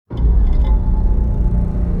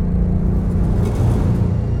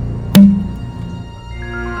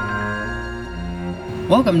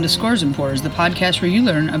Welcome to Scores and Pours, the podcast where you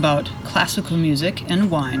learn about classical music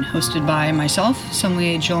and wine, hosted by myself,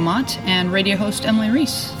 sommelier Jill Mott, and radio host Emily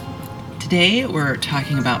Reese. Today we're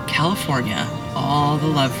talking about California, all the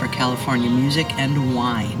love for California music and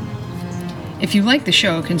wine. If you like the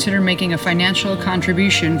show, consider making a financial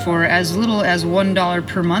contribution for as little as $1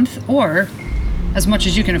 per month or as much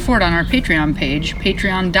as you can afford on our Patreon page,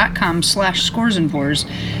 patreon.com/scoresandpours.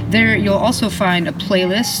 There you'll also find a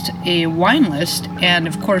playlist, a wine list, and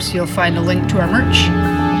of course you'll find a link to our merch.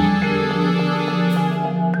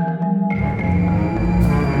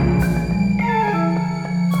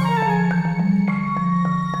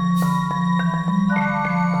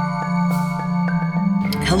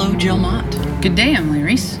 Hello, Jill Mott. Good day, Emily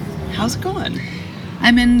Reese. How's it going?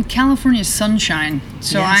 I'm in California's sunshine,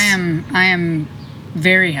 so Yes. I am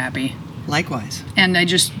very happy. Likewise. And I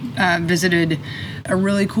just visited a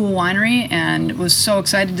really cool winery and was so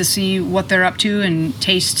excited to see what they're up to and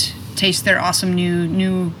taste their awesome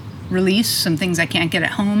new release, some things I can't get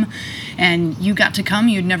at home. And you got to come.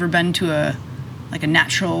 You'd never been to a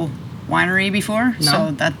natural winery before, No.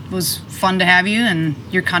 so that was fun to have you and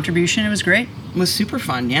your contribution. It was great. It was super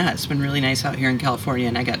fun, yeah. It's been really nice out here in California,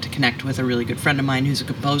 and I got to connect with a really good friend of mine who's a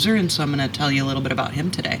composer, and so I'm going to tell you a little bit about him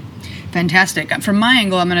today. Fantastic. From my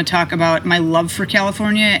angle, I'm going to talk about my love for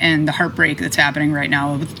California and the heartbreak that's happening right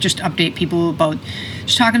now. Just update people about,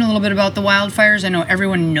 just talking a little bit about the wildfires. I know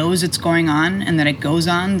everyone knows it's going on and that it goes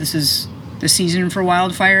on. This is the season for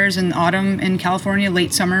wildfires in autumn in California,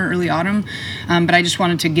 late summer, early autumn. But I just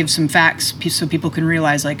wanted to give some facts so people can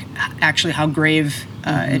realize actually how grave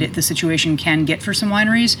the situation can get for some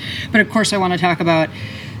wineries. But of course, I want to talk about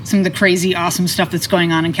some of the crazy, awesome stuff that's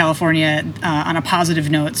going on in California on a positive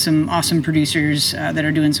note, some awesome producers that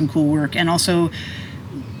are doing some cool work, and also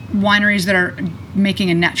wineries that are making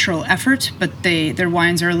a natural effort, but their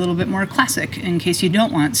wines are a little bit more classic in case you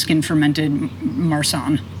don't want skin-fermented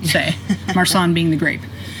Marsanne, say. Marsanne being the grape.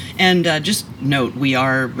 And just note, we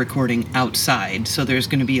are recording outside, so there's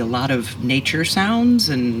going to be a lot of nature sounds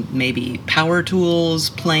and maybe power tools,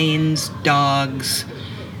 planes, dogs.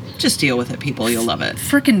 Just deal with it, people. You'll love it.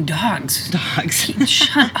 Frickin' dogs. Dogs.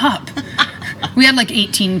 Shut up. We had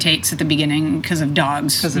 18 takes at the beginning because of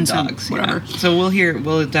dogs. Because of dogs, whatever. Yeah. So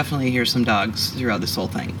we'll definitely hear some dogs throughout this whole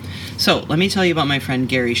thing. So let me tell you about my friend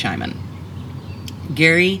Gary Scheiman.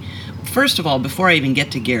 Gary, first of all, before I even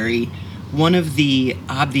get to Gary, one of the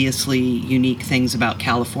obviously unique things about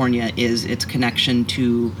California is its connection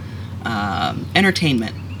to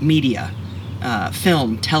entertainment, media,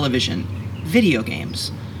 film, television, video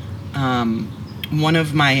games. One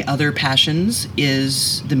of my other passions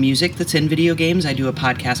is the music that's in video games. I do a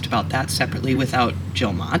podcast about that separately without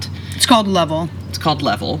Jill Mott. It's called Level. It's called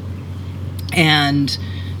Level. And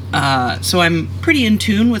so I'm pretty in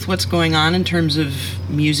tune with what's going on in terms of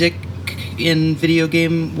music in video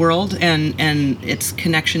game world, and its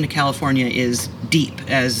connection to California is deep,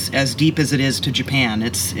 as deep as it is to Japan.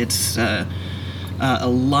 It's a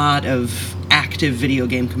lot of active video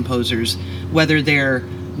game composers, whether they're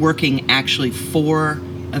working actually for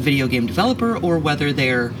a video game developer or whether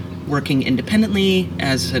they're working independently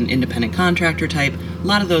as an independent contractor type. A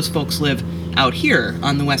lot of those folks live out here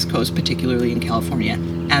on the West Coast, particularly in California,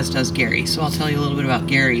 as does Gary. So I'll tell you a little bit about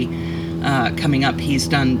Gary. Coming up, he's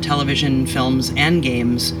done television, films, and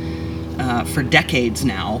games for decades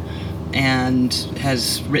now, and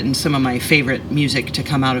has written some of my favorite music to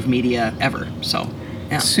come out of media ever. So,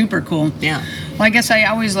 yeah. Super cool. Yeah. Well, I guess I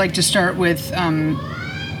always like to start with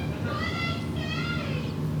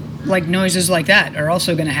noises like that are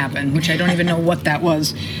also going to happen, which I don't even know what that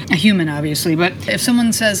was. A human, obviously. But if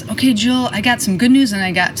someone says, okay, Jill, I got some good news and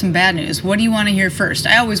I got some bad news, what do you want to hear first?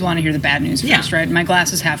 I always want to hear the bad news first, right? My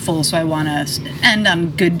glass is half full, so I want to end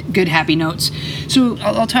on good, happy notes. So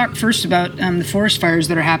I'll talk first about the forest fires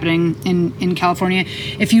that are happening in California.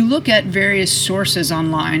 If you look at various sources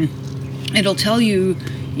online, it'll tell you,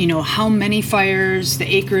 how many fires,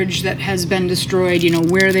 the acreage that has been destroyed,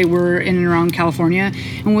 where they were in and around California.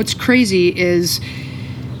 And what's crazy is,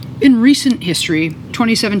 in recent history,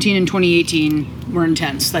 2017 and 2018 were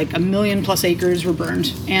intense. 1 million plus acres were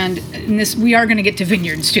burned. And in this, we are going to get to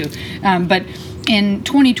vineyards too. But in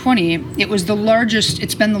 2020,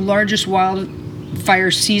 it's been the largest wildfire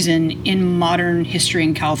season in modern history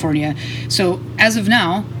in California. So as of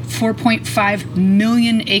now, 4.5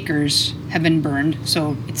 million acres have been burned,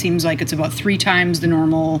 so it seems like it's about 3 times the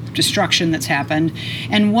normal destruction that's happened.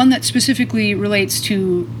 And one that specifically relates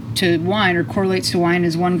to wine or correlates to wine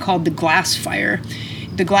is one called the Glass Fire.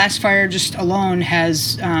 The Glass Fire just alone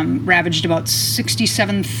has ravaged about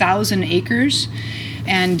 67,000 acres.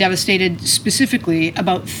 and devastated specifically.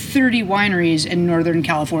 About 30 wineries in Northern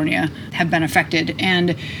California have been affected.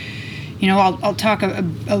 And I'll talk a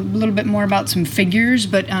little bit more about some figures,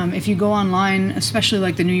 but if you go online, especially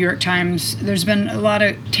like the New York Times, there's been a lot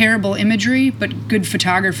of terrible imagery, but good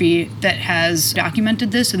photography that has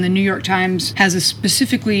documented this. And the New York Times has a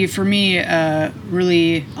specifically, for me, a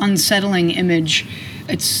really unsettling image.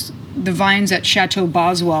 It's the vines at Chateau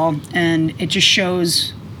Boswell, and it just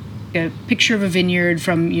shows a picture of a vineyard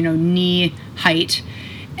from, knee height,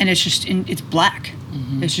 and it's black.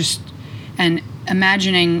 Mm-hmm. It's just, and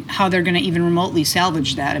imagining how they're going to even remotely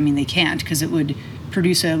salvage that. I mean, they can't, because it would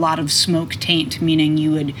produce a lot of smoke taint, meaning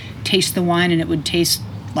you would taste the wine and it would taste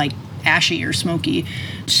like ashy or smoky.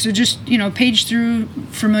 So just, page through,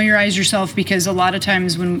 familiarize yourself, because a lot of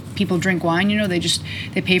times when people drink wine,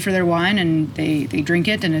 they pay for their wine and they drink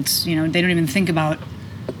it, and it's, they don't even think about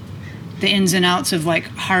the ins and outs of like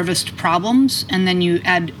harvest problems. And then you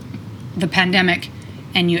add the pandemic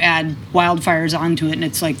and you add wildfires onto it, and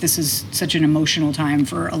it's like, this is such an emotional time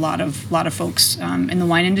for a lot of folks in the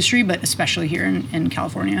wine industry, but especially here in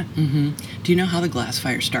California. Mm-hmm. Do you know how the glass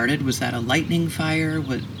fire started? Was that a lightning fire?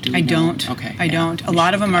 I don't. Okay. I don't. A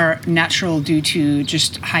lot of them are natural due to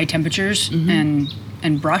just high temperatures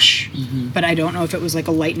and brush, but I don't know if it was like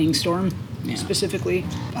a lightning storm specifically.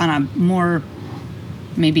 On a more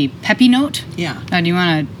maybe peppy note, do you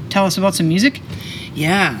want to tell us about some music?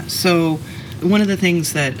 Yeah. So one of the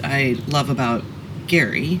things that I love about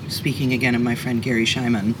Gary, speaking again of my friend Gary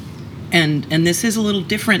Shyman, and this is a little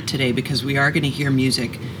different today because we are going to hear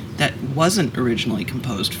music that wasn't originally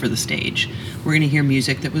composed for the stage. We're going to hear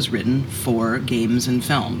music that was written for games and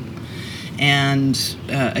film. And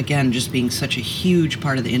again, just being such a huge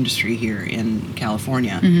part of the industry here in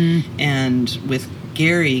California. Mm-hmm. And with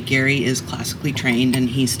Gary is classically trained, and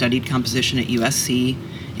he studied composition at USC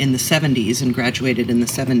in the 70s and graduated in the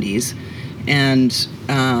 70s. And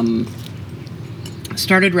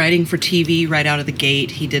started writing for TV right out of the gate.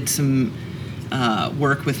 He did some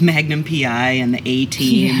work with Magnum PI and the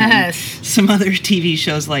A-Team, and some other TV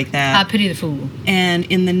shows like that. I Pity the Fool. And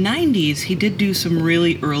in the 90s, he did do some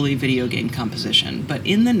really early video game composition. But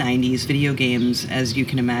in the 90s, video games, as you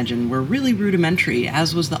can imagine, were really rudimentary,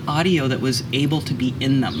 as was the audio that was able to be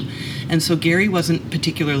in them. And so Gary wasn't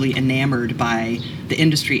particularly enamored by the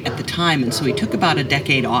industry at the time, and so he took about a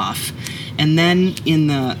decade off. And then in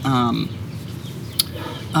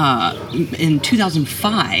in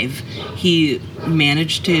 2005, he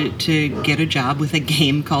managed to get a job with a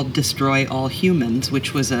game called Destroy All Humans,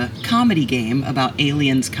 which was a comedy game about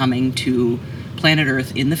aliens coming to planet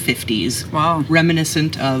Earth in the 50s. Wow.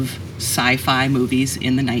 Reminiscent of sci-fi movies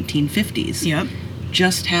in the 1950s. Yep.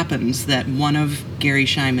 Just happens that one of Gary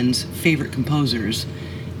Shyman's favorite composers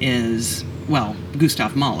is, well,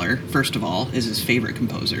 Gustav Mahler, first of all, is his favorite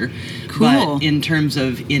composer. Cool. But in terms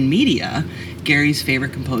of in media, Gary's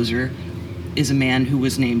favorite composer is a man who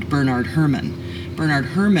was named Bernard Herrmann. Bernard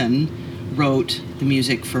Herrmann wrote the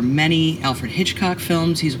music for many Alfred Hitchcock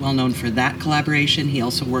films. He's well known for that collaboration. He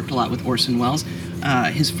also worked a lot with Orson Welles.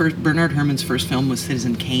 Bernard Herrmann's first film was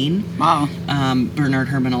Citizen Kane. Wow. Bernard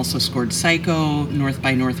Herrmann also scored Psycho, North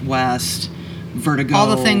by Northwest, Vertigo.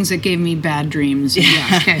 All the things that gave me bad dreams.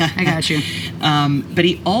 Yeah, okay, I got you. But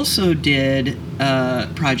he also did a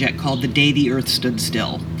project called The Day the Earth Stood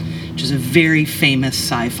Still, which is a very famous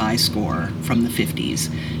sci-fi score from the 50s.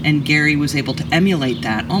 And Gary was able to emulate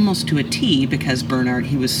that almost to a T because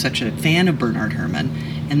he was such a fan of Bernard Herrmann.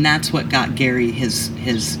 And that's what got Gary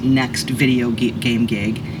his next video game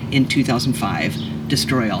gig in 2005,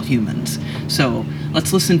 Destroy All Humans. So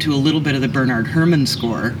let's listen to a little bit of the Bernard Herrmann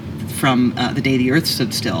score from The Day the Earth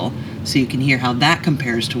Stood Still, so you can hear how that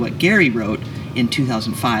compares to what Gary wrote in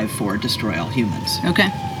 2005 for Destroy All Humans. Okay.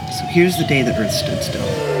 So here's The Day the Earth Stood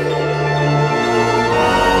Still.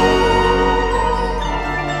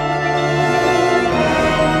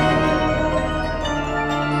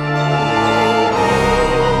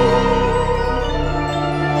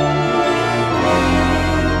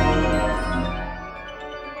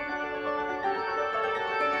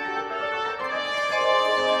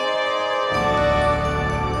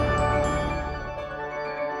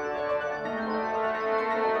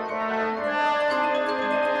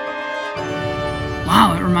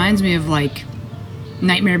 Wow, it reminds me of like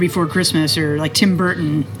Nightmare Before Christmas or like Tim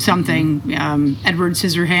Burton something, Edward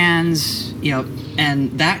Scissorhands. Yep,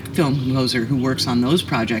 and that film composer who works on those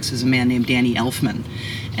projects is a man named Danny Elfman.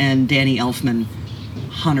 And Danny Elfman,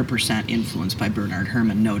 100% influenced by Bernard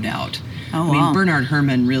Herrmann, no doubt. Oh, wow. I mean, Bernard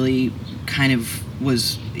Herrmann really kind of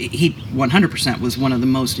he 100% was one of the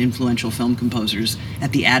most influential film composers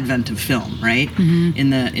at the advent of film, right? In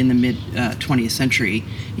the mid 20th century,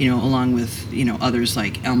 along with others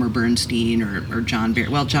like Elmer Bernstein or John Barry.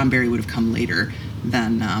 Well, John Barry would have come later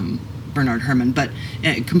than Bernard Herrmann, but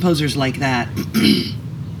composers like that.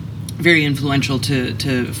 Very influential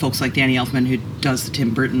to folks like Danny Elfman, who does the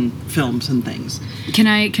Tim Burton films and things. Can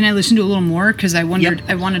I listen to a little more? Because I wondered. Yep.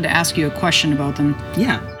 I wanted to ask you a question about them.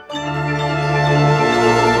 Yeah.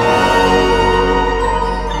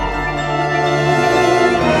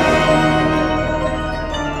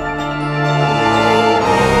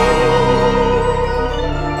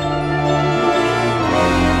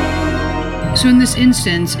 So in this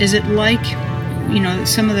instance, is it like,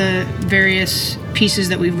 some of the various pieces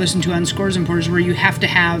that we've listened to on Scores and Pours where you have to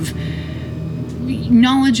have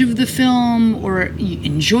knowledge of the film or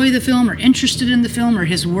enjoy the film or interested in the film or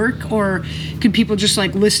his work, or could people just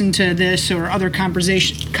like listen to this or other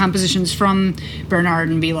compositions from Bernard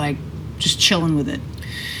and be like just chilling with it?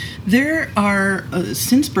 There are,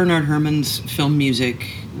 since Bernard Herrmann's film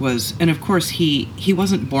music was, and of course he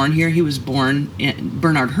wasn't born here,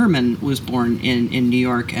 Bernard Herrmann was born in New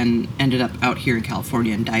York and ended up out here in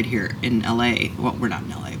California and died here in LA. Well, we're not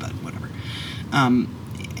in LA, but whatever.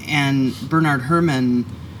 And Bernard Herrmann,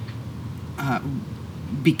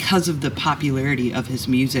 because of the popularity of his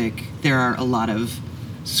music, there are a lot of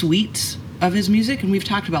suites of his music, and we've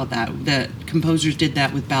talked about that. The composers did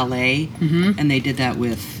that with ballet, and they did that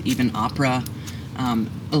with even opera.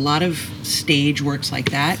 A lot of stage works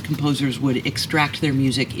like that, composers would extract their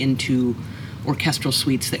music into orchestral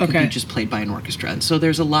suites that could be just played by an orchestra. And so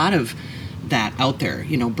there's a lot of that out there.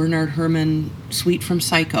 Bernard Herrmann, suite from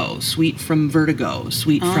Psycho, suite from Vertigo,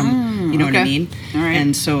 suite from, what I mean? All right.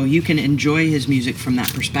 And so you can enjoy his music from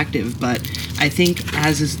that perspective. But I think,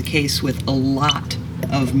 as is the case with a lot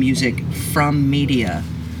of music from media,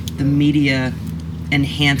 the media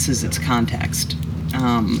enhances its context.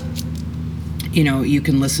 You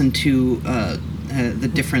can listen to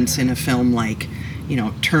the difference in a film like,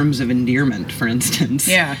 Terms of Endearment, for instance.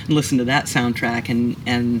 Yeah. And listen to that soundtrack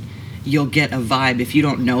and you'll get a vibe. If you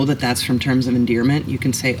don't know that that's from Terms of Endearment, you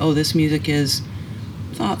can say, oh, this music is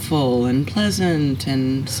thoughtful and pleasant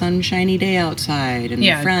and sunshiny day outside and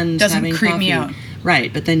friends having coffee. Doesn't creep me out.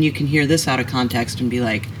 Right, but then you can hear this out of context and be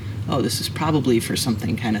like, oh, this is probably for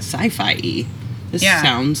something kind of sci-fi-y. This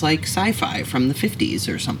sounds like sci-fi from the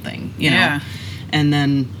 50s or something, know? And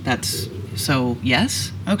then so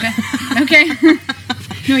yes? Okay.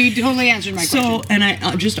 No, you totally answered my question. So, and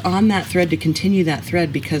I just on that thread, to continue that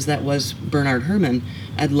thread, because that was Bernard Herrmann,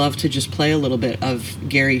 I'd love to just play a little bit of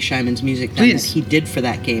Gary Scheinman's music that he did for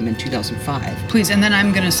that game in 2005. Please, and then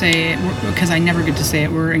I'm going to say, because I never get to say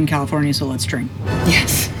it, we're in California, so let's drink.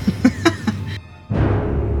 Yes.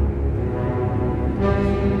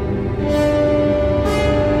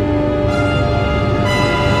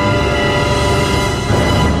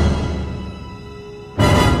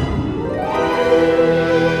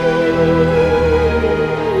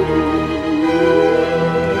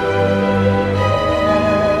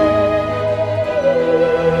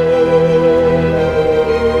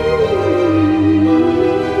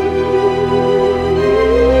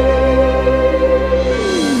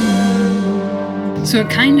 So it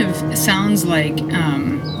kind of sounds like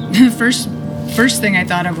the first thing I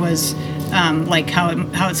thought of was like how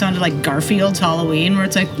it sounded like Garfield's Halloween, where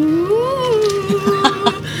it's like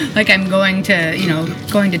like I'm going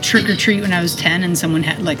to trick or treat when I was 10, and someone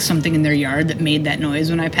had like something in their yard that made that noise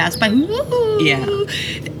when I passed by. Yeah.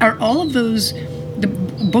 Are all of those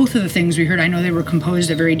both of the things we heard? I know they were composed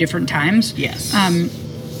at very different times. Yes.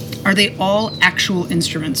 Are they all actual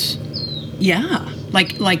instruments? Yeah.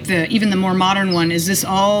 Like even the more modern one, is this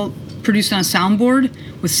all produced on a soundboard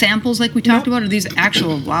with samples like we talked about? Or are these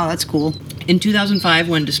actual? Wow, that's cool. In 2005,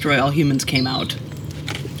 when Destroy All Humans came out,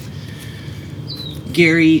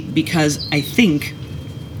 Gary, because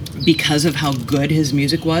of how good his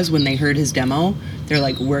music was, when they heard his demo, they're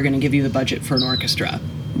like, we're going to give you the budget for an orchestra.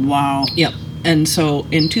 Wow. Yep. And so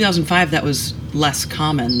in 2005, that was less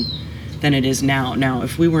common than it is now. Now,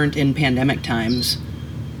 if we weren't in pandemic times,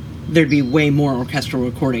 there'd be way more orchestral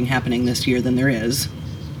recording happening this year than there is.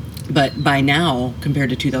 But by now,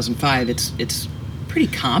 compared to 2005, it's pretty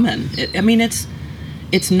common.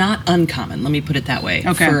 It's not uncommon, let me put it that way.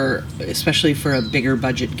 Okay. Especially for a bigger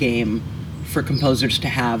budget game, for composers to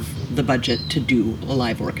have the budget to do a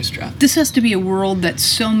live orchestra. This has to be a world that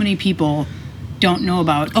so many people don't know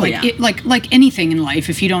about. Oh, yeah. Like anything in life,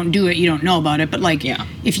 if you don't do it, you don't know about it. But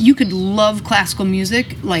if you could love classical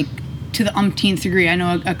music, like to the umpteenth degree. I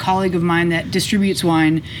know a colleague of mine that distributes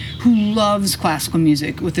wine who loves classical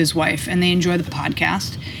music with his wife, and they enjoy the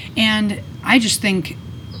podcast. And I just think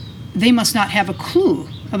they must not have a clue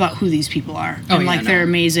about who these people are. And they're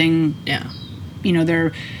amazing. Yeah.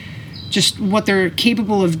 They're just what they're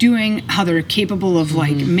capable of doing, how they're capable of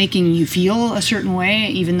making you feel a certain way,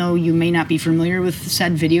 even though you may not be familiar with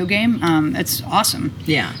said video game. It's awesome.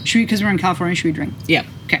 Yeah. Because we're in California, should we drink? Yeah.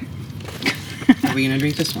 Okay. Are we going to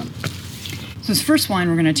drink this one? So this first wine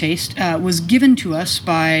we're going to taste was given to us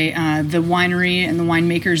by the winery and the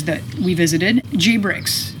winemakers that we visited. J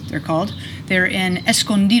Brix, they're called. They're in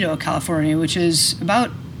Escondido, California, which is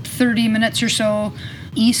about 30 minutes or so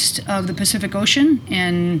east of the Pacific Ocean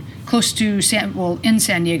and close to in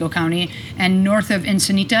San Diego County, and north of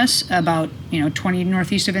Encinitas, about 20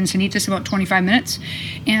 northeast of Encinitas, about 25 minutes.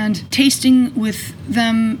 And tasting with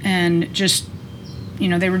them and just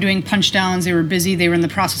they were doing punch downs, they were busy, they were in the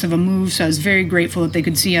process of a move, so I was very grateful that they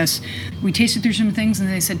could see us. We tasted through some things and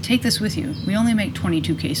they said, take this with you. We only make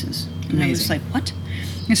 22 cases. And Amazing. I was like, what?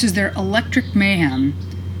 This is their Electric Mayhem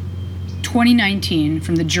 2019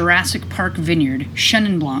 from the Jurassic Park Vineyard,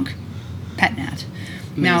 Chenin Blanc, Petnat.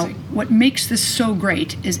 Now, what makes this so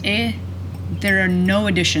great is there are no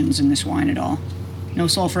additions in this wine at all. No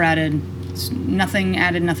sulfur added, nothing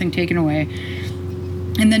added, nothing taken away.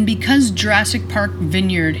 And then because Jurassic Park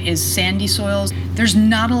Vineyard is sandy soils, there's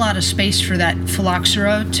not a lot of space for that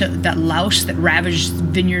phylloxera, that louse that ravaged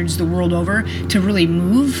vineyards the world over, to really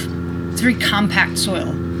move. It's very compact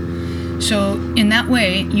soil. So in that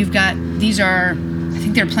way, you've got, I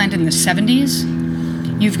think they're planted in the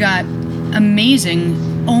 70s. You've got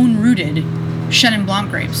amazing own-rooted Chenin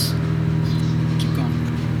Blanc grapes. Keep going.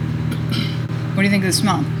 What do you think of the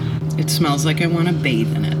smell? It smells like I want to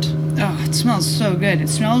bathe in it. Oh, it smells so good. It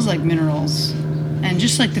smells like minerals, and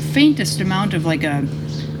just like the faintest amount of like an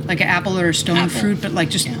apple or a stone fruit, but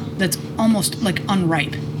that's almost like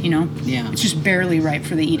unripe. Yeah. It's just barely ripe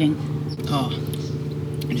for the eating. Oh,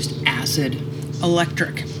 and just acid.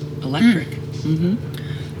 Electric. Mm-hmm.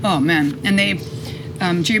 Oh man, and they,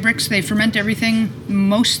 J Brix, they ferment everything.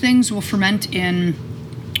 Most things will ferment in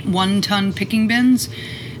 1-ton picking bins.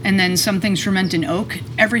 And then some things ferment in oak.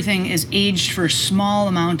 Everything is aged for a small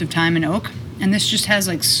amount of time in oak. And this just has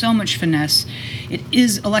so much finesse. It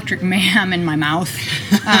is Electric Mayhem in my mouth.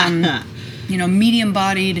 Medium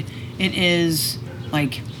bodied. It is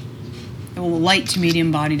light to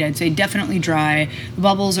medium bodied, I'd say. Definitely dry. The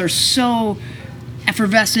bubbles are so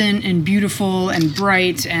effervescent and beautiful and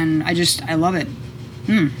bright. And I love it.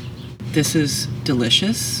 This is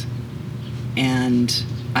delicious. And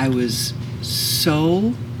I was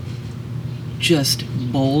so just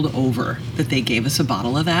bowled over that they gave us a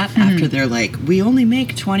bottle of that after they're like, we only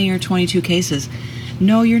make 20 or 22 cases.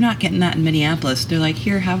 No, you're not getting that in Minneapolis. They're like,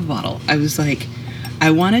 here, have a bottle. I was like,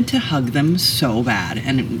 I wanted to hug them so bad,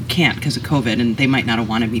 and can't because of COVID, and they might not have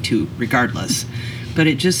wanted me to regardless. But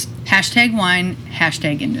it just... #wine,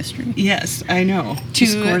 #industry. Yes, I know. To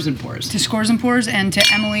Scores and Pours. To Scores and Pours, and to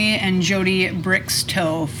Emily and Jody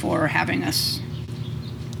Brix-Toe for having us.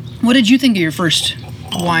 What did you think of your first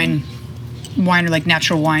wine or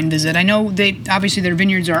natural wine visit? I know their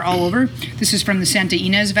vineyards are all over. This is from the Santa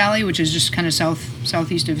Ynez Valley, which is just kind of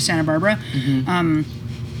southeast of Santa Barbara. Mm-hmm.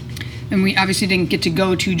 And we obviously didn't get to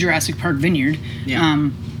go to Jurassic Park Vineyard. Yeah.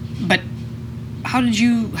 But how did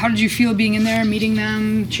you feel being in there, meeting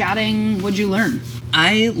them, chatting? What'd you learn?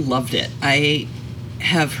 I loved it. I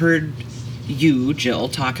have heard you, Jill,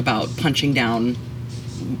 talk about punching down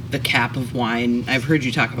the cap of wine. I've heard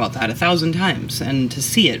you talk about that 1,000 times, and to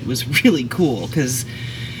see it was really cool because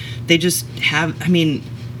they just have,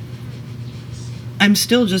 I'm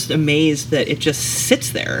still just amazed that it just sits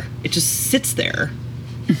there. It just sits there.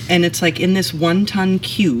 And it's like in this 1-ton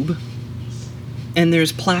cube, and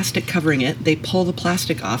there's plastic covering it. They pull the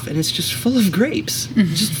plastic off, and it's just full of grapes,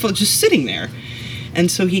 just sitting there. And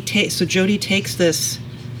so Jody takes this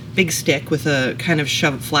big stick with a kind of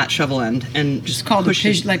flat shovel end and just called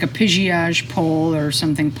like a pigeage pole or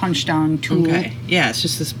something, punch down tool. Okay. Yeah, it's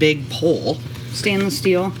just this big pole. Stainless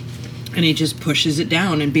steel. And he just pushes it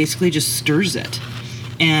down and basically just stirs it.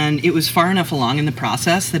 And it was far enough along in the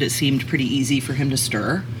process that it seemed pretty easy for him to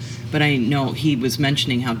stir. But I know he was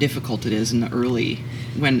mentioning how difficult it is in the early,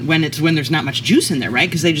 when there's not much juice in there, right?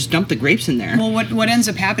 Because they just dump the grapes in there. Well, what ends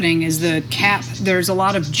up happening is the cap, there's a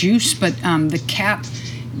lot of juice, but the cap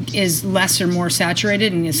is less or more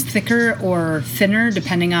saturated and is thicker or thinner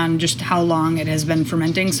depending on just how long it has been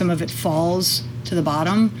fermenting. Some of it falls to the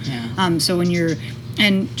bottom. Yeah. So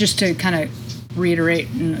and just to kind of reiterate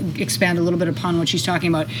and expand a little bit upon what she's talking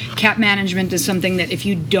about, cap management is something that if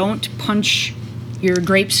you don't punch your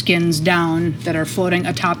grape skins down that are floating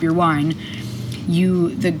atop your wine,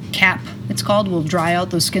 the cap, it's called, will dry out.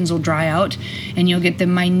 Those skins will dry out, and you'll get the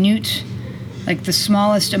minute, like the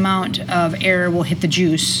smallest amount of air will hit the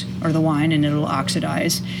juice or the wine, and it'll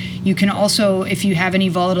oxidize. You can also, if you have any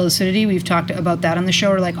volatile acidity, we've talked about that on the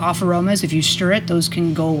show, or like off aromas, if you stir it, those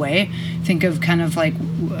can go away. Think of kind of like,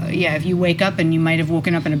 if you wake up and you might have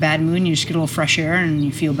woken up in a bad mood and you just get a little fresh air and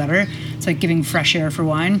you feel better. It's like giving fresh air for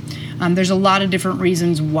wine. There's a lot of different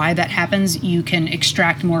reasons why that happens. You can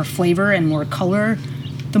extract more flavor and more color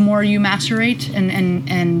the more you macerate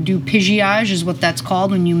and do pigeage is what that's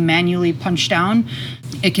called when you manually punch down.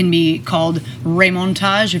 It can be called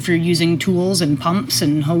remontage if you're using tools and pumps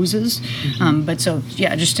and hoses.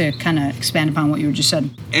 Just to kind of expand upon what you just said.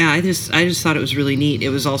 Yeah, I just thought it was really neat. It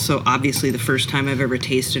was also obviously the first time I've ever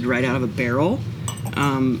tasted right out of a barrel.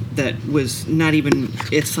 That was not even,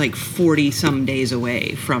 it's like 40 some days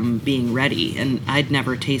away from being ready, and I'd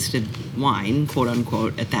never tasted wine, quote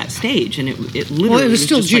unquote, at that stage, and it literally it was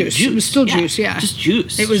still just juice. Like juice. It was still juice, yeah. Just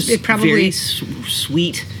juice. It probably very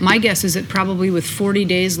sweet. My guess is that probably with 40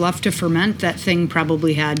 days left to ferment, that thing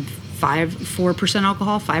probably had 4%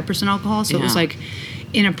 alcohol, 5% alcohol, so it was like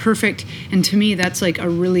in a perfect, and to me that's like a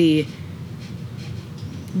really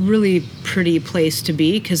pretty place to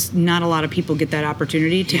be, because not a lot of people get that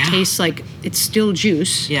opportunity to taste like it's still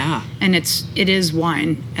juice. Yeah. And it is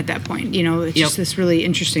wine at that point. It's just this really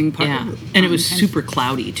interesting part. Yeah. And it was super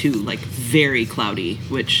cloudy too, like very cloudy,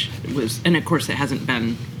 which was, and of course it hasn't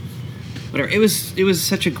been whatever. It was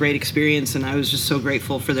such a great experience, and I was just so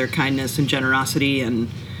grateful for their kindness and generosity, and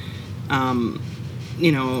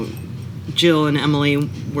Jill and Emily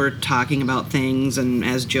were talking about things, and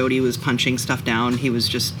as Jody was punching stuff down, he was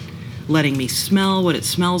just letting me smell what it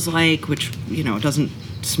smells like, which, doesn't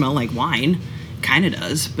smell like wine. Kind of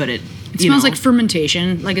does, but it smells like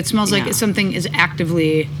fermentation. Like it smells like something is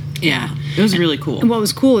actively... Yeah, it was really cool. And what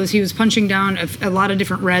was cool is he was punching down a lot of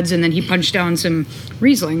different reds, and then he punched down some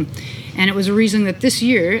Riesling. And it was a Riesling that this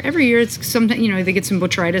year, every year it's something, they get some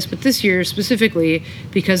botrytis, but this year specifically,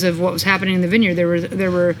 because of what was happening in the vineyard,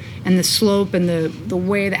 there were and the slope and the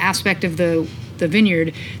way, the aspect of the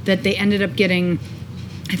vineyard, that they ended up getting,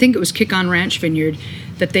 I think it was Kick On Ranch Vineyard,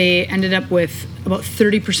 that they ended up with about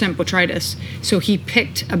 30% botrytis. So he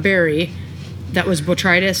picked a berry that was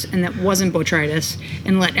botrytis and that wasn't botrytis,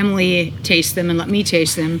 and let Emily taste them and let me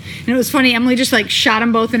taste them. And it was funny, Emily just like shot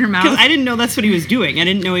them both in her mouth. Because I didn't know that's what he was doing. I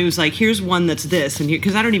didn't know he was like, here's one that's this, and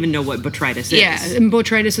because I don't even know what botrytis is. Yeah, and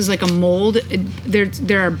botrytis is like a mold.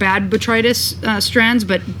 There are bad botrytis strands,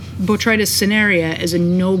 but botrytis cinerea is a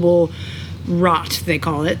noble rot, they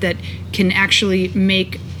call it, that can actually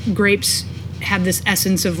make grapes have this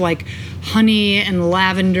essence of like honey and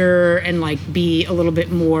lavender and like be a little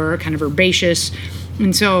bit more kind of herbaceous.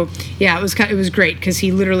 And so it was great, because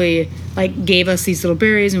he literally like gave us these little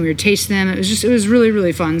berries and we were tasting them. It was really,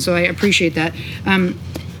 really fun, so I appreciate that.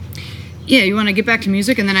 You want to get back to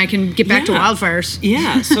music, and then I can get back to wildfires.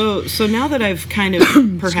 Yeah, so now that I've kind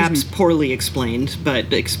of perhaps poorly explained,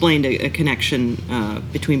 but explained a connection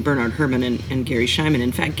between Bernard Herrmann and Gary Schyman.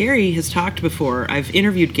 In fact, Gary has talked before. I've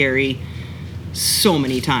interviewed Gary so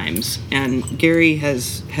many times, and Gary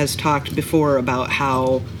has talked before about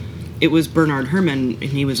how it was Bernard Herrmann, and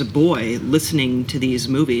he was a boy listening to these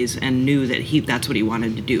movies and knew that that's what he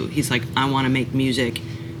wanted to do. He's like, I want to make music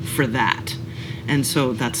for that. And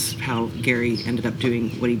so that's how Gary ended up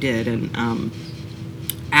doing what he did. And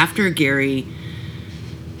after Gary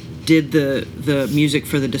did the music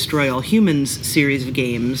for the Destroy All Humans series of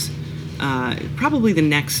games, probably the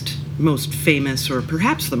next most famous, or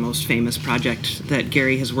perhaps the most famous project that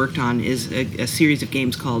Gary has worked on is a series of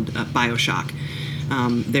games called BioShock.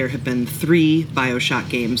 There have been 3 BioShock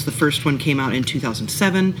games. The first one came out in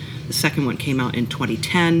 2007, the second one came out in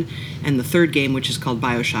 2010, and the third game, which is called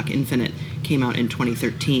BioShock Infinite, came out in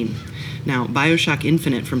 2013. Now, BioShock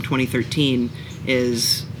Infinite from 2013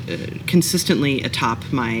 is consistently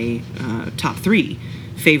atop my top 3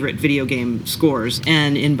 favorite video game scores,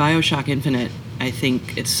 and in BioShock Infinite, I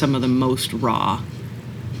think it's some of the most raw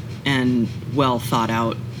and well thought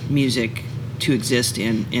out music to exist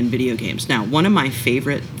in video games. Now, one of my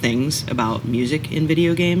favorite things about music in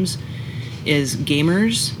video games is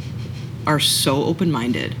gamers are so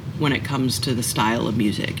open-minded when it comes to the style of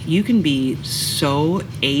music. You can be so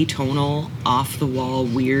atonal, off-the-wall,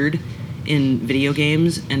 weird in video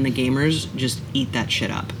games, and the gamers just eat that shit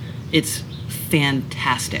up. It's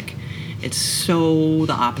fantastic. It's so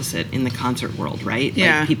the opposite in the concert world, right?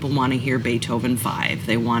 Yeah. Like, people want to hear Beethoven 5.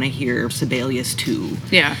 They want to hear Sibelius 2.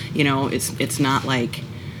 Yeah. It's not like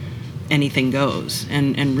anything goes,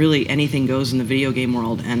 and really anything goes in the video game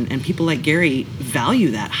world, and people like Gary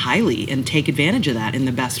value that highly and take advantage of that in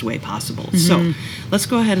the best way possible. So let's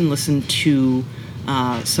go ahead and listen to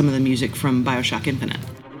some of the music from BioShock Infinite.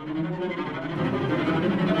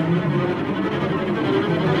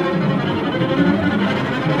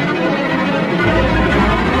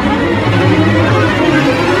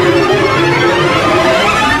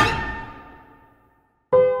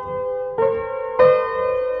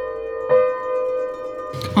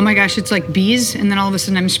 Oh my gosh, it's like bees, and then all of a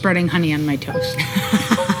sudden I'm spreading honey on my toast.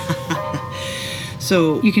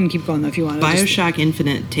 So You can keep going though if you want. BioShock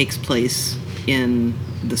Infinite takes place in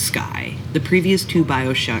the sky. The previous 2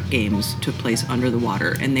 BioShock games took place under the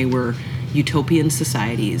water, and they were utopian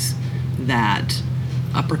societies that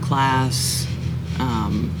upper class,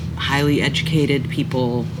 highly educated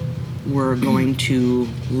people were going to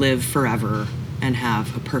live forever and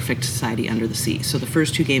have a perfect society under the sea. So the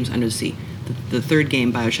first 2 games under the sea. The third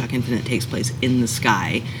game, BioShock Infinite, takes place in the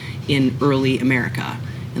sky in early America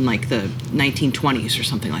in like the 1920s or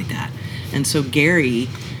something like that. And so Gary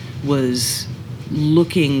was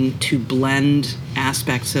looking to blend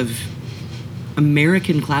aspects of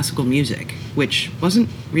American classical music, which wasn't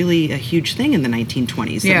really a huge thing in the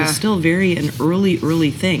 1920s. Yeah. It was still very an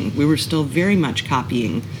early thing. We were still very much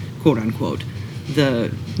copying, quote unquote,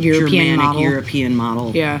 the European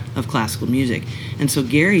model Yeah. of classical music. And so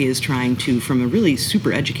Gary is trying to, from a really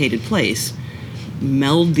super educated place,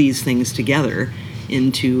 meld these things together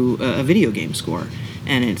into a video game score.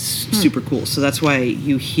 And it's super cool. So that's why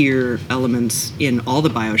you hear elements in all the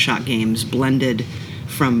BioShock games blended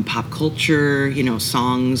from pop culture, you know,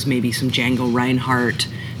 songs, maybe some Django Reinhardt,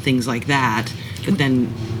 things like that, but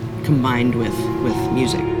then combined with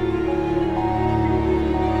music.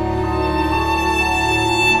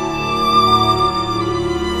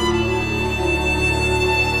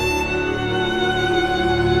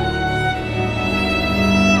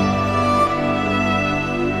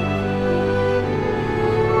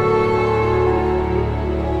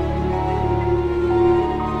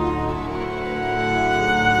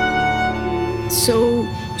 So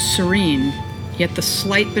serene, yet the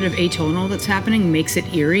slight bit of atonal that's happening makes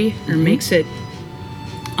it eerie, or makes it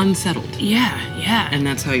Unsettled. yeah. And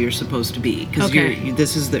that's how you're supposed to be, because Okay.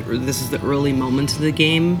 this is the early moments of the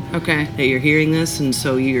game Okay. that you're hearing this, and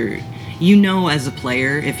so you know as a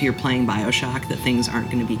player, if you're playing BioShock, that things aren't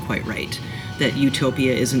going to be quite right, that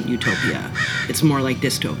utopia isn't utopia, it's more like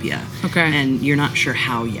dystopia. Okay. And you're not sure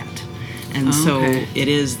how yet, and Oh, so okay. it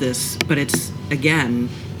is this, but it's again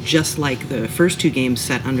just like the first 2 games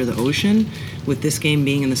set under the ocean. With this game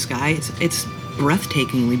being in the sky, it's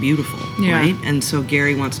breathtakingly beautiful, Yeah. right? And so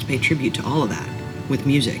Gary wants to pay tribute to all of that with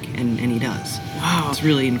music, and he does. Wow. It's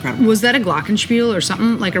really incredible. Was that a glockenspiel or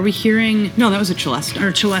something? Like, are we hearing No, that was a celesta.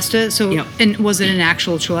 or celesta? So, Yep. and was it an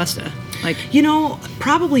actual celesta? Like, You know,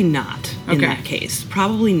 probably not in Okay. that case.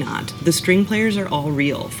 Probably not. The string players are all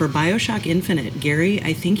real. For BioShock Infinite, Gary,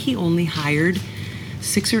 I think he only hired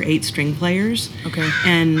 6 or 8 string players. Okay.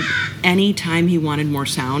 And any time he wanted more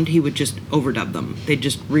sound, he would just overdub them. They'd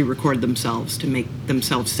just re-record themselves to make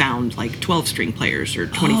themselves sound like 12 string players or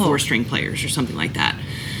 24 Oh. string players or something like that.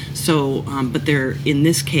 So, but in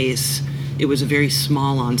this case, it was a very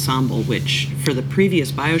small ensemble, which for the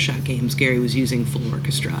previous BioShock games, Gary was using full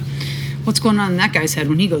orchestra. what's going on in that guy's head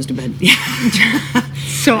when he goes to bed?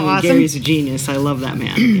 So I mean, awesome. Gary's a genius. I love that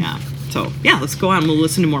man. Yeah. So, yeah, let's go on. We'll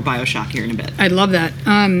listen to more BioShock here in a bit. I love that.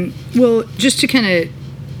 Well, just to kind of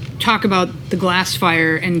talk about the glass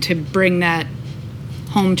fire and to bring that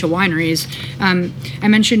home to wineries, I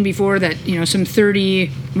mentioned before that, some 30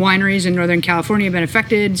 wineries in Northern California have been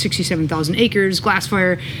affected, 67,000 acres, glass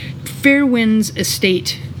fire. Fairwinds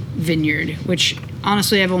Estate Vineyard, which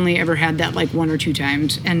honestly I've only ever had that like 1 or 2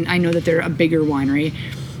 times, and I know that they're a bigger winery.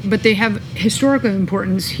 But they have historical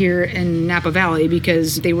importance here in Napa Valley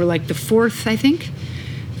because they were like the fourth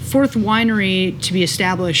winery to be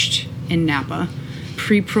established in Napa,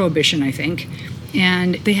 pre-Prohibition, I think.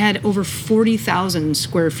 And they had over 40,000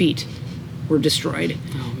 square feet were destroyed.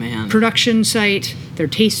 Oh, man. Production site, their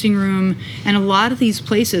tasting room, and a lot of these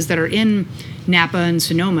places that are in Napa and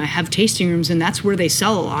Sonoma have tasting rooms, and that's where they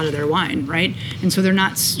sell a lot of their wine, right? And so they're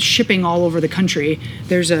not shipping all over the country.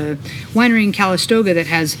 There's a winery in Calistoga that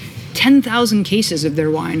has 10,000 cases of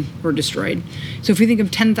their wine were destroyed. So if we think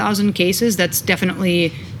of 10,000 cases, that's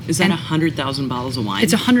definitely... Is that 100,000 bottles of wine?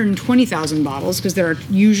 It's 120,000 bottles because there are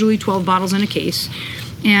usually 12 bottles in a case,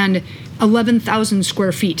 and 11,000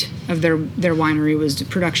 square feet of their winery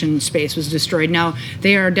production space was destroyed. Now,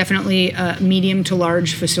 they are definitely a medium to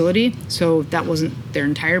large facility, so that wasn't their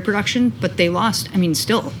entire production, but they lost,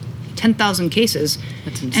 still 10,000 cases.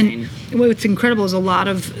 That's insane. And what's incredible is a lot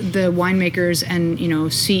of the winemakers and,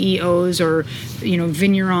 CEOs or,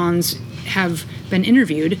 vignerons have been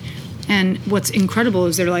interviewed. And what's incredible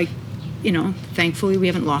is they're like, thankfully we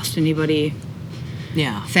haven't lost anybody.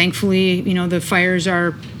 Yeah. Thankfully, the fires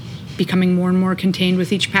are becoming more and more contained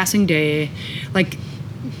with each passing day. Like,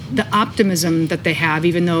 the optimism that they have,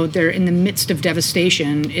 even though they're in the midst of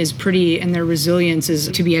devastation, is pretty, and their resilience is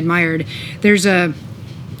to be admired. There's a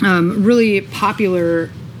really popular,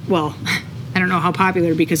 well, I don't know how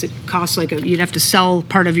popular, because it costs you'd have to sell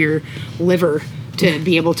part of your liver to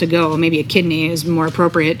be able to go. Maybe a kidney is more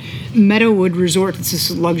appropriate. Meadowwood Resort, it's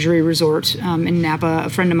this luxury resort in Napa. A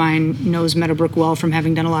friend of mine knows Meadowbrook well from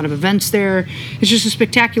having done a lot of events there. It's just a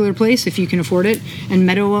spectacular place if you can afford it. And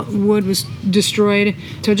Meadowwood was destroyed.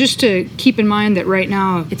 So just to keep in mind that right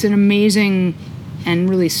now it's an amazing and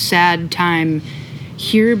really sad time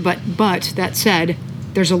here. But that said,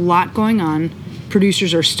 there's a lot going on.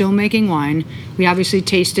 Producers are still making wine. We obviously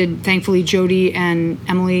tasted, thankfully, Jody and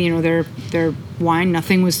Emily, their wine.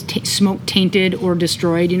 Nothing was smoke tainted or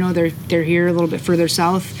destroyed. They're here a little bit further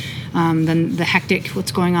south than the hectic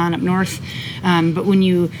what's going on up north. But when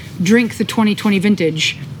you drink the 2020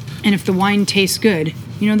 vintage, and if the wine tastes good,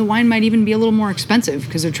 the wine might even be a little more expensive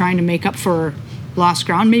because they're trying to make up for lost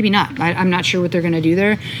ground. Maybe not. I'm not sure what they're going to do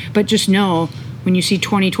there. But just know, when you see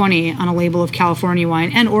 2020 on a label of California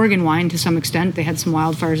wine and Oregon wine to some extent, they had some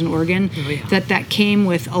wildfires in Oregon, that came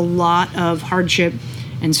with a lot of hardship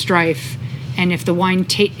and strife. And if the wine,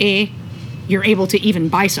 A, you're able to even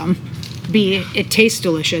buy some, B, it tastes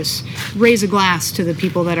delicious, raise a glass to the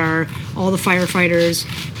people that are all the firefighters.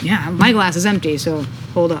 Yeah, my glass is empty, so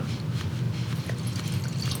hold up.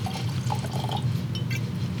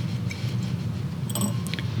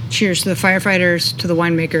 Cheers to the firefighters, to the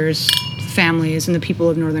winemakers, families, and the people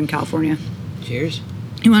of Northern California. Cheers.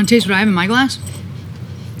 You want to taste what I have in my glass?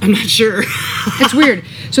 I'm not sure. It's weird.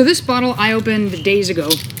 So this bottle I opened days ago,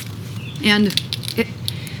 and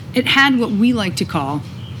it had what we like to call,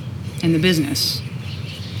 in the business,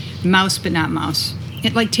 mouse but not mouse.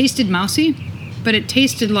 It tasted mousy, but it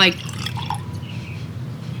tasted like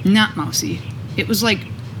not mousy. It was like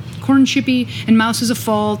corn chippy, and mouse is a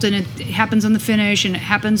fault, and it happens on the finish, and it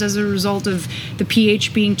happens as a result of the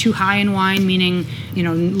pH being too high in wine, meaning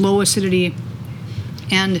low acidity.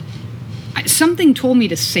 And something told me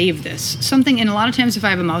to save this. And a lot of times if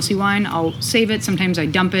I have a mousy wine, I'll save it. Sometimes I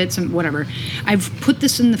dump it, whatever. I've put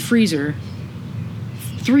this in the freezer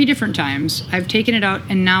 3 different times. I've taken it out,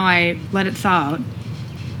 and now I let it thaw out.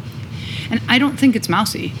 And I don't think it's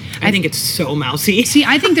mousy. I think it's so mousy. See,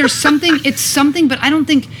 I think there's something, but I don't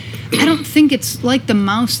think it's like the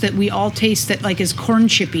mouse that we all taste that is corn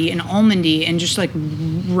chippy and almondy and just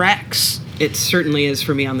wrecks. It certainly is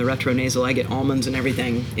for me on the retronasal. I get almonds and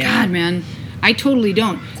everything. Yeah. God, man. I totally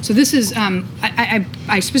don't. So this is,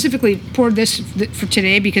 I specifically poured this for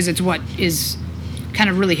today because it's what is kind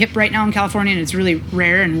of really hip right now in California, and it's really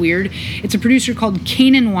rare and weird. It's a producer called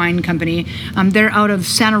Canaan Wine Company. They're out of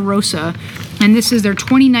Santa Rosa, and this is their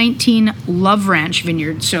 2019 Love Ranch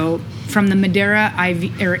vineyard. So from the Madera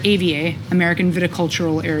AVA, American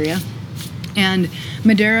Viticultural Area. And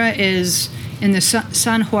Madera is in the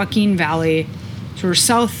San Joaquin Valley, so we're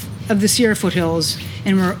south of the Sierra foothills,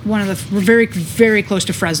 and we're very, very close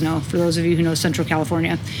to Fresno, for those of you who know Central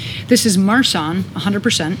California. This is Marsanne,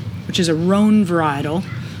 100%, which is a Rhone varietal,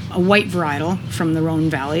 a white varietal from the Rhone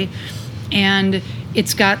Valley. And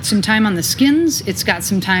it's got some time on the skins. It's got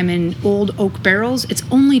some time in old oak barrels. It's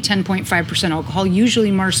only 10.5% alcohol.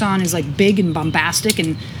 Usually Marsanne is big and bombastic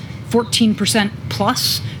and 14%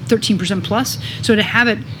 plus, 13% plus. So to have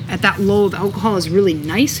it at that low of alcohol is really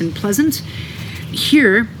nice and pleasant.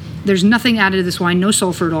 Here, there's nothing added to this wine, no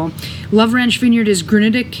sulfur at all. Love Ranch Vineyard is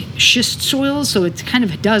granitic schist soils, so it kind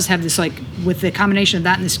of does have this, with the combination of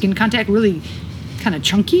that and the skin contact, really kind of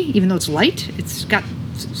chunky, even though it's light. It's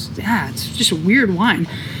just a weird wine.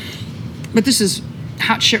 But this is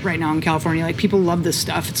hot shit right now in California. People love this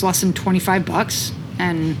stuff. It's less than $25,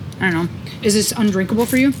 and I don't know. Is this undrinkable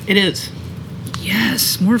for you? It is.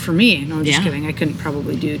 Yes, more for me. No, just kidding. I couldn't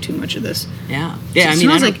probably do too much of this. Yeah. Yeah,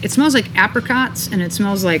 it smells like apricots, and it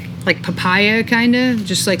smells like papaya, kind of,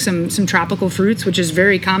 just some tropical fruits, which is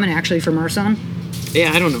very common actually for Marsanne.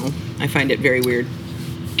 Yeah, I don't know. I find it very weird.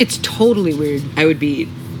 It's totally weird. I would be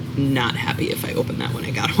not happy if I opened that when I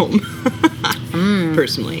got home.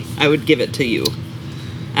 Personally, I would give it to you.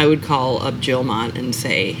 I would call up Jill Mott and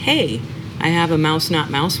say, "Hey, I have a mouse not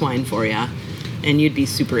mouse wine for you." And you'd be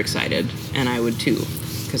super excited, and I would too,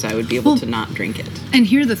 because I would be able to not drink it. And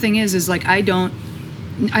here the thing is I don't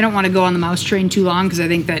I don't want to go on the mouse train too long because I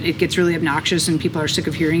think that it gets really obnoxious and people are sick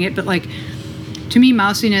of hearing it. But like, to me,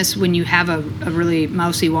 mousiness, when you have a really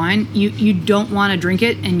mousy wine, you don't want to drink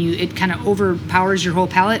it, and it kind of overpowers your whole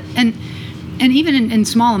palate. And even in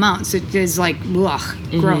small amounts, it is like, ugh,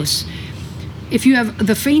 gross. If you have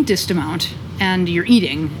the faintest amount and you're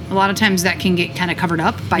eating, a lot of times that can get kind of covered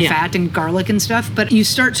up by fat and garlic and stuff. But you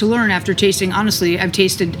start to learn after tasting, honestly, I've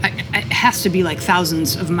tasted, it has to be like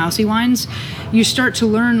thousands of mousy wines. You start to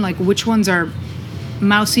learn like which ones are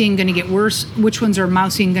mousy and going to get worse, which ones are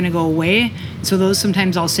mousy and going to go away. So those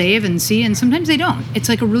sometimes I'll save and see, and sometimes they don't. It's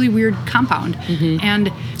like a really weird compound.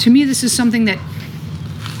 And to me, this is something that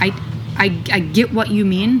I get what you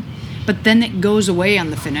mean, but then it goes away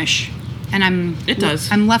on the finish. And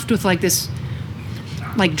I'm left with like this,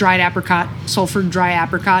 like dried apricot, sulfured dry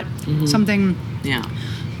apricot, something. Yeah.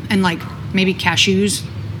 And like maybe cashews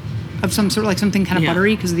of some sort, like something kind of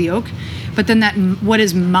buttery because of the oak. But then what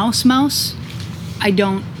is mouse,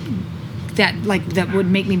 that would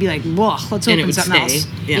make me be like, whoa, let's open something else.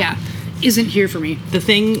 Yeah. Isn't here for me.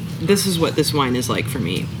 This is what this wine is like for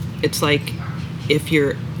me. It's like if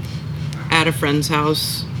you're at a friend's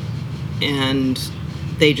house and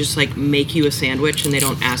they just like make you a sandwich and they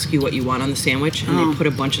don't ask you what you want on the sandwich, and they put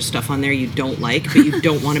a bunch of stuff on there you don't like, but you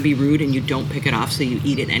don't want to be rude and you don't pick it off, so you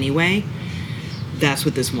eat it anyway. That's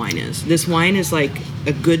what this wine is. This wine is like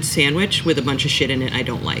a good sandwich with a bunch of shit in it I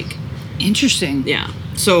don't like. Interesting. Yeah.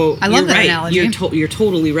 So I love that analogy. You're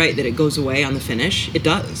totally right that it goes away on the finish. It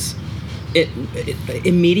does. It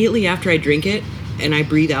immediately after I drink it and I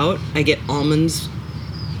breathe out, I get almonds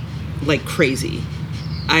like crazy.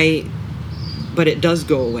 But it does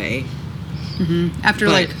go away. After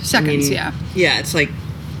like seconds, yeah. Yeah, it's like,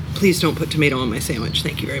 please don't put tomato on my sandwich.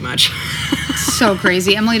 Thank you very much. So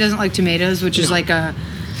crazy. Emily doesn't like tomatoes, which is like a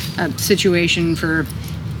situation for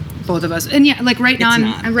both of us. And yeah, like right now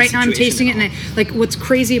I'm tasting it, and like what's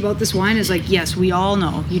crazy about this wine is like, yes, we all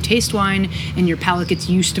know you taste wine and your palate gets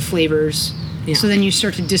used to flavors. Yeah. So then you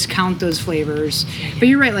start to discount those flavors. But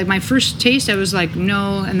you're right, like my first taste I was like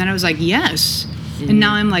no, and then I was like yes. And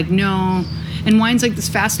now I'm like no. And wines like this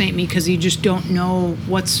fascinate me because you just don't know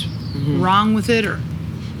what's wrong with it or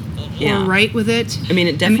right with it. I mean,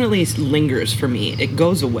 it definitely lingers for me. It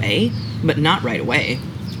goes away, but not right away.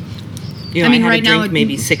 You know, I had right a drink now,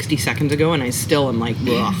 maybe 60 seconds ago, and I still am like,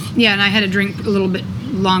 ugh. Yeah, and I had a drink a little bit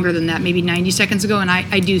longer than that, maybe 90 seconds ago, and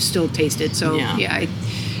I do still taste it. So,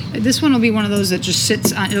 this one will be one of those that just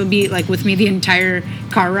sits on, it'll be like with me the entire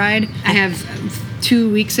car ride. I have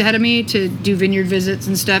 2 weeks ahead of me to do vineyard visits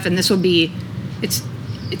and stuff, and this will be, it's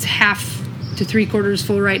half to 3/4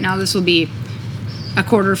 full right now. This will be a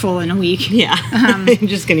quarter full in a week. Yeah, I'm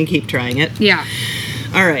just going to keep trying it. Yeah.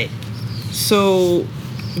 All right. So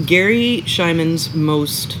Gary Shyman's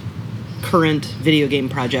most current video game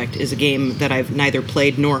project is a game that I've neither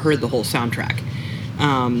played nor heard the whole soundtrack.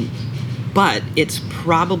 But it's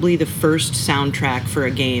probably the first soundtrack for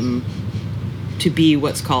a game to be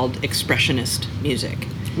what's called expressionist music.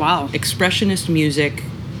 Wow. Expressionist music.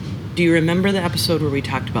 Do you remember the episode where we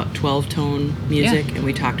talked about 12-tone music? Yeah. And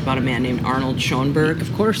we talked about a man named Arnold Schoenberg?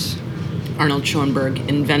 Of course. Arnold Schoenberg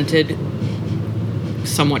invented,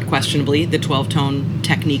 somewhat questionably, the 12-tone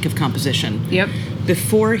technique of composition. Yep.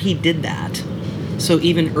 Before he did that, so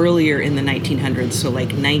even earlier in the 1900s, so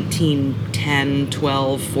like 1910,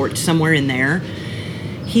 12, 14, somewhere in there,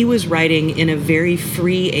 he was writing in a very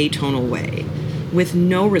free atonal way with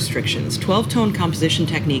no restrictions. 12-tone composition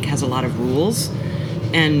technique has a lot of rules,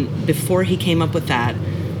 and before he came up with that,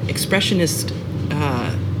 expressionist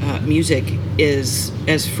music is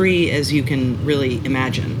as free as you can really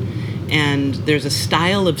imagine. And there's a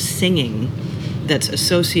style of singing that's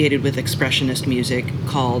associated with expressionist music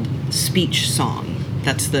called speech song.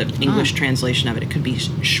 That's the English translation of it. It could be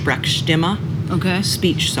Sprechstimme. Okay.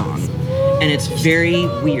 Speech song. And it's very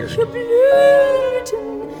weird.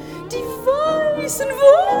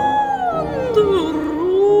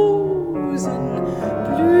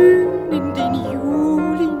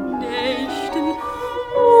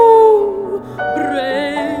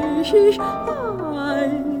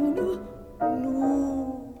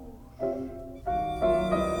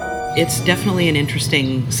 It's definitely an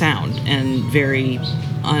interesting sound and very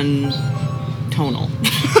untonal.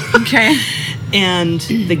 Okay. And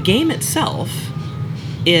the game itself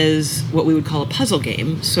is what we would call a puzzle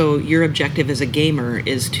game. So your objective as a gamer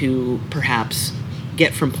is to perhaps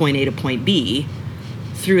get from point A to point B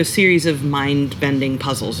through a series of mind-bending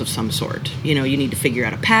puzzles of some sort. You know, you need to figure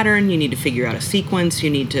out a pattern, you need to figure out a sequence, you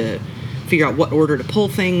need to figure out what order to pull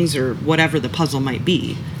things or whatever the puzzle might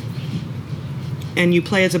be. And you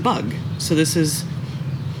play as a bug. So this is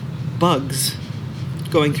Bugs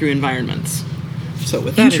going through environments. So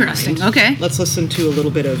with that Interesting. in mind, Okay. let's listen to a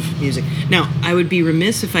little bit of music. Now, I would be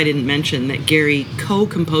remiss if I didn't mention that Gary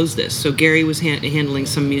co-composed this. So Gary was handling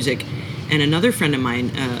some music, and another friend of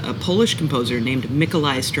mine, a Polish composer named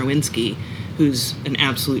Mikołaj Strawinski, who's an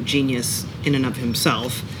absolute genius in and of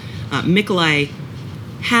himself. Mikołaj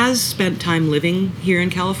has spent time living here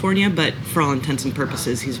in California, but for all intents and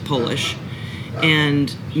purposes, he's Polish.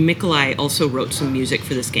 And Mikołaj also wrote some music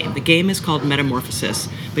for this game. The game is called Metamorphosis,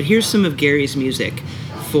 but here's some of Gary's music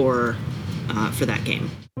for that game.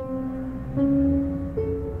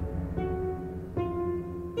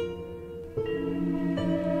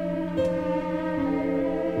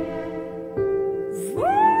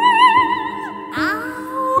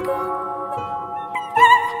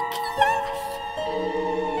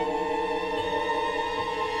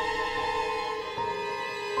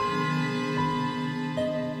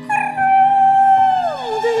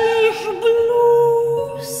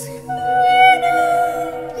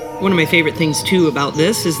 One of my favorite things, too, about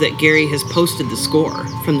this is that Gary has posted the score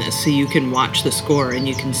from this, so you can watch the score and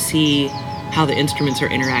you can see how the instruments are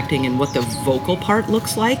interacting and what the vocal part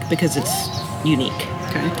looks like, because it's unique.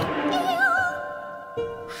 Okay.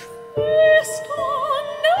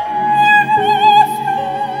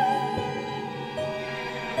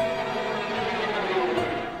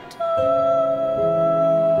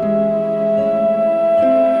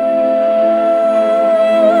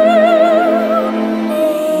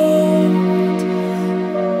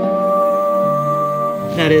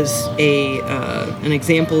 That is an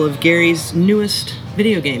example of Gary's newest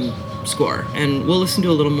video game score, and we'll listen to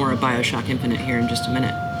a little more of BioShock Infinite here in just a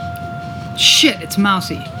minute. Shit, it's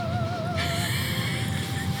mousy.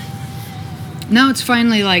 Now it's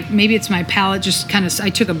finally like, maybe it's my palate just kind of, I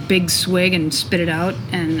took a big swig and spit it out,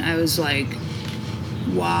 and I was like,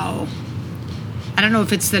 wow. I don't know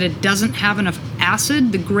if it's that it doesn't have enough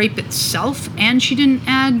acid, the grape itself, and she didn't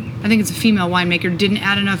add, I think it's a female winemaker, didn't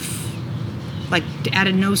add enough, like,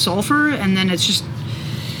 added no sulfur, and then it's just,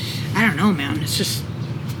 I don't know, man. It's just,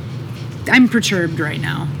 I'm perturbed right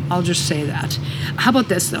now. I'll just say that. How about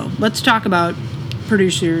this, though? Let's talk about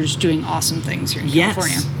producers doing awesome things here in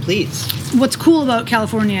California. Yes, please. What's cool about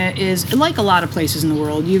California is, like a lot of places in the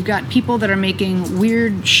world, you've got people that are making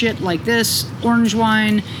weird shit like this, orange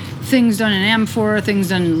wine, things done in amphora, things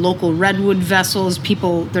done in local redwood vessels.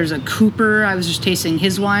 People, there's a Cooper, I was just tasting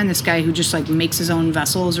his wine, this guy who just like makes his own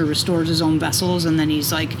vessels or restores his own vessels, and then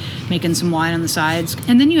he's like making some wine on the sides.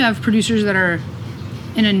 And then you have producers that are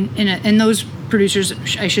and those producers,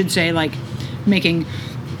 I should say, like making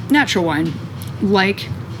natural wine, like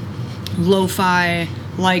Lo-Fi,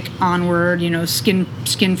 like Onward, you know, skin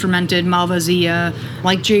fermented Malvasia,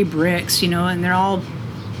 like J Bricks, you know, and they're all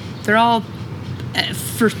for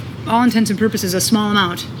all intents and purposes, a small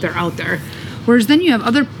amount, they're out there. Whereas then you have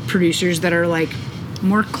other producers that are like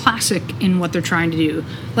more classic in what they're trying to do,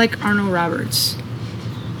 like Arno Roberts.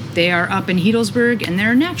 They are up in Healdsburg and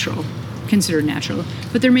they're natural, considered natural,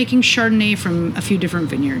 but they're making Chardonnay from a few different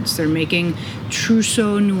vineyards. They're making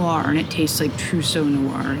Trousseau Noir, and it tastes like Trousseau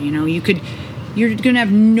Noir. You know, you're gonna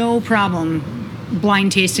have no problem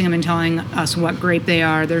blind tasting them and telling us what grape they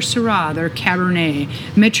are. They're Syrah, they're Cabernet.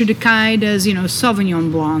 Maître de Caille does, you know,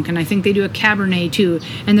 Sauvignon Blanc, and I think they do a Cabernet too.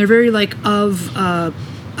 And they're very like of a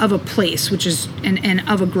place, which is and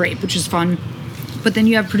of a grape, which is fun. But then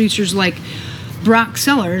you have producers like Brock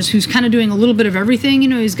Sellers, who's kind of doing a little bit of everything. You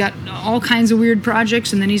know, he's got all kinds of weird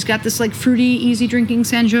projects, and then he's got this like fruity, easy drinking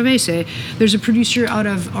Sangiovese. There's a producer out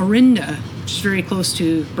of Orinda, which is very close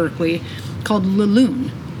to Berkeley, called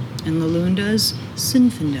Laloon. And Laloon does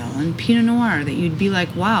Zinfandel and Pinot Noir that you'd be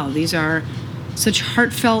like, wow, these are such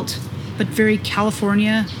heartfelt but very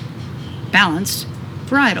California balanced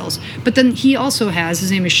varietals. But then he also has,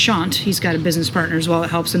 his name is Shant, he's got a business partner as well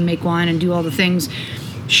that helps him make wine and do all the things.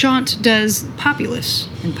 Shant does Populous,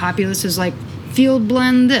 and Populous is like field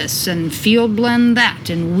blend this and field blend that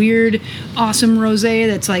and weird awesome rosé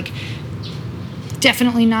that's like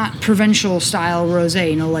definitely not provincial style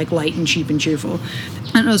rosé, you know, like light and cheap and cheerful.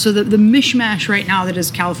 I don't know, so the mishmash right now that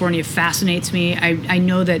is California fascinates me. I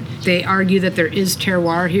know that they argue that there is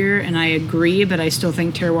terroir here, and I agree, but I still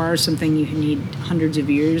think terroir is something you need hundreds of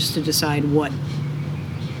years to decide what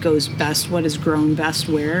goes best, what is grown best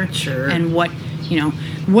where. Sure. And what, you know,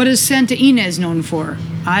 what is Santa Ynez known for?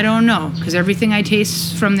 I don't know, because everything I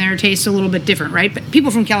taste from there tastes a little bit different, right? But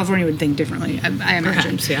people from California would think differently, I imagine.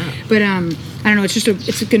 Perhaps, yeah. But I don't know. It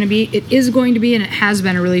is going to be, and it has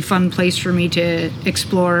been a really fun place for me to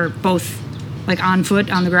explore, both like on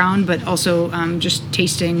foot, on the ground, but also just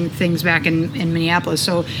tasting things back in Minneapolis.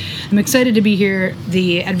 So I'm excited to be here.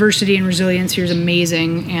 The adversity and resilience here is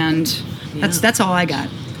amazing, and That's all I got.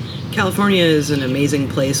 California is an amazing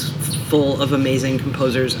place full of amazing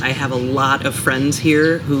composers. I have a lot of friends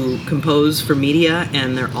here who compose for media,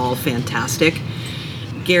 and they're all fantastic.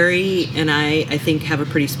 Gary and I think, have a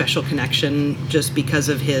pretty special connection just because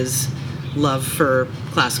of his love for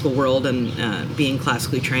classical world and being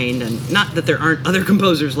classically trained. And not that there aren't other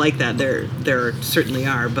composers like that. There certainly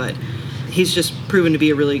are, but he's just proven to be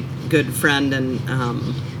a really good friend, and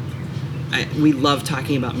we love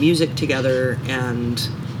talking about music together and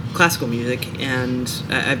classical music, and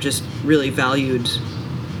I've just really valued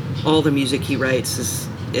all the music he writes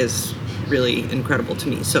is really incredible to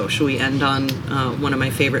me. So shall we end on one of my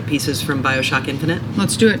favorite pieces from BioShock Infinite?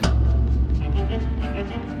 Let's do it.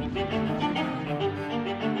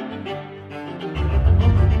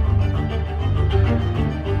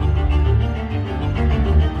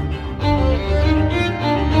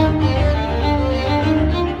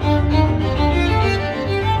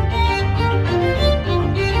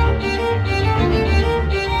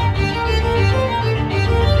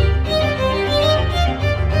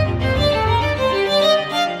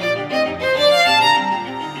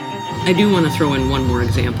 I do want to throw in one more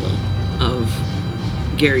example of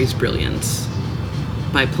Gary's brilliance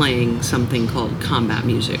by playing something called combat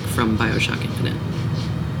music from BioShock Infinite.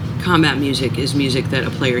 Combat music is music that a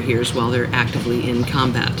player hears while they're actively in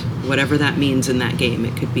combat, whatever that means in that game.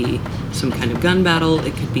 It could be some kind of gun battle,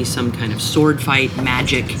 it could be some kind of sword fight,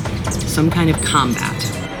 magic, some kind of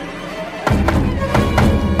combat.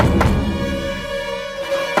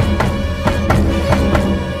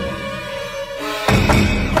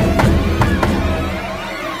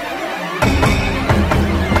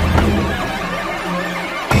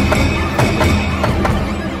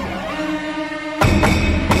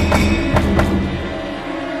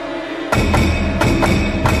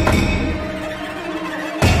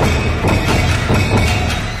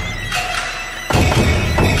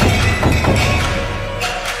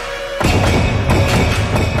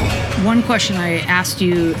 One question I asked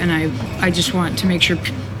you, and I just want to make sure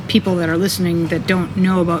people that are listening that don't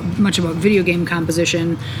know much about video game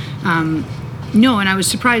composition know, and I was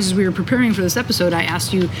surprised as we were preparing for this episode, I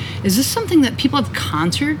asked you, is this something that people have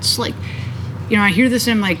concerts? Like, I hear this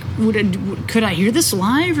and I'm like, could I hear this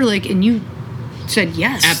live? Or like, and you said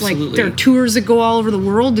yes. Absolutely. Like, there are tours that go all over the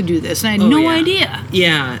world to do this, and I had no idea.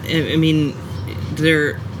 Yeah, I mean,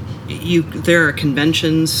 there are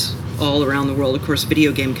conventions all around the world, of course,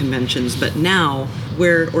 video game conventions, but now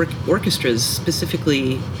where orchestras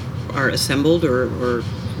specifically are assembled or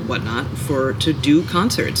whatnot to do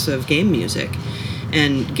concerts of game music.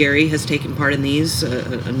 And Gary has taken part in these.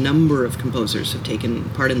 A number of composers have taken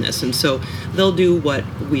part in this. And so they'll do what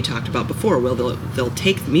we talked about before. Well, they'll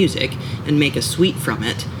take the music and make a suite from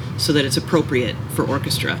it so that it's appropriate for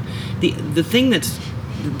orchestra. The thing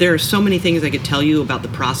there are so many things I could tell you about the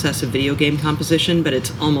process of video game composition, but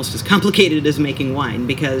it's almost as complicated as making wine,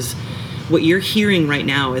 because what you're hearing right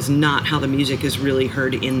now is not how the music is really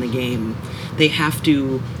heard in the game. They have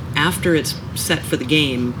to, after it's set for the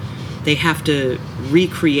game, they have to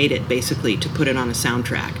recreate it basically to put it on a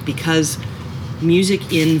soundtrack, because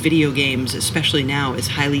music in video games, especially now, is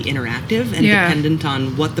highly interactive and dependent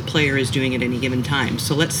on what the player is doing at any given time.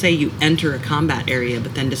 So let's say you enter a combat area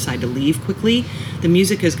but then decide to leave quickly, the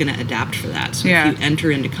music is going to adapt for that. So if you enter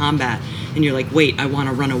into combat and you're like, wait, I want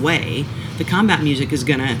to run away, the combat music is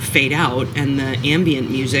going to fade out, and the ambient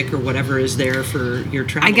music or whatever is there for your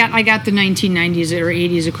travel. I got the 1990s or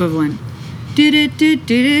 80s equivalent.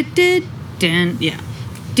 Yeah.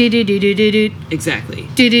 Exactly.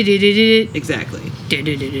 Exactly.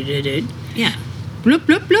 Yeah. Bloop,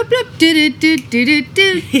 bloop, bloop, bloop.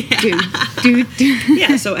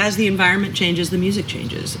 Yeah, so as the environment changes, the music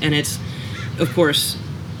changes. And it's, of course,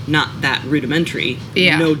 not that rudimentary.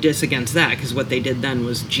 Yeah. No diss against that, because what they did then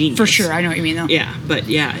was genius. For sure, I know what you mean, though. Yeah, but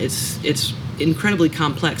yeah, it's incredibly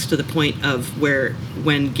complex to the point of where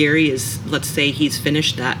when Gary is, let's say he's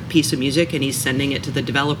finished that piece of music and he's sending it to the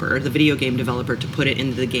developer, the video game developer, to put it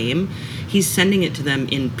into the game, he's sending it to them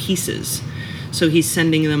in pieces. So he's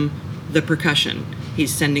sending them the percussion,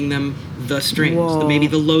 he's sending them the strings, maybe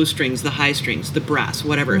the low strings, the high strings, the brass,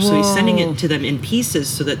 whatever. So he's sending it to them in pieces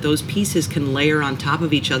so that those pieces can layer on top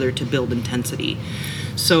of each other to build intensity.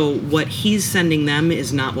 So what he's sending them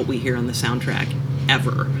is not what we hear on the soundtrack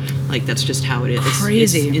ever. Like, that's just how it is.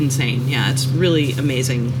 Crazy. It's insane. Yeah, it's really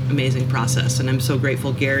amazing process, and I'm so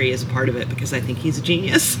grateful Gary is a part of it, because I think he's a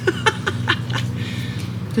genius.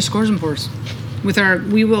 The scores and pours.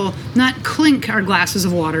 We will not clink our glasses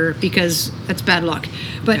of water, because that's bad luck,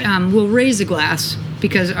 but we'll raise a glass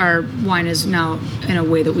because our wine is now in a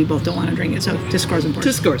way that we both don't want to drink it. So to scores and pours.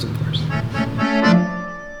 To scores and pours.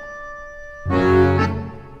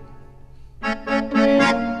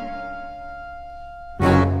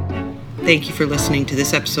 Thank you for listening to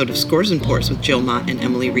this episode of Scores and Pours with Jill Mott and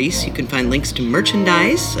Emily Reese. You can find links to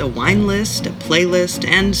merchandise, a wine list, a playlist,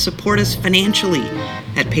 and support us financially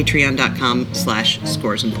at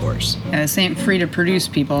patreon.com/Scores and Pours. This ain't free to produce,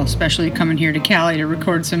 people, especially coming here to Cali to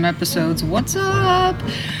record some episodes. What's up?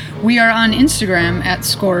 We are on Instagram at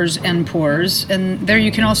Scores and Pours, and there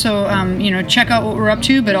you can also, check out what we're up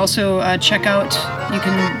to, but also you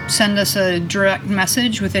can send us a direct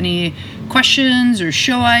message with any questions or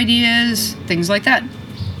show ideas, things like that.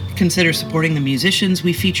 Consider supporting the musicians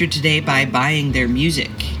we featured today by buying their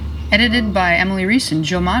music. Edited by Emily Reese and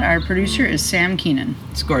Jill Mott. Our producer is Sam Keenan.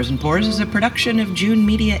 Scores and Pours is a production of June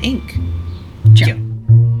Media, Inc. Ciao.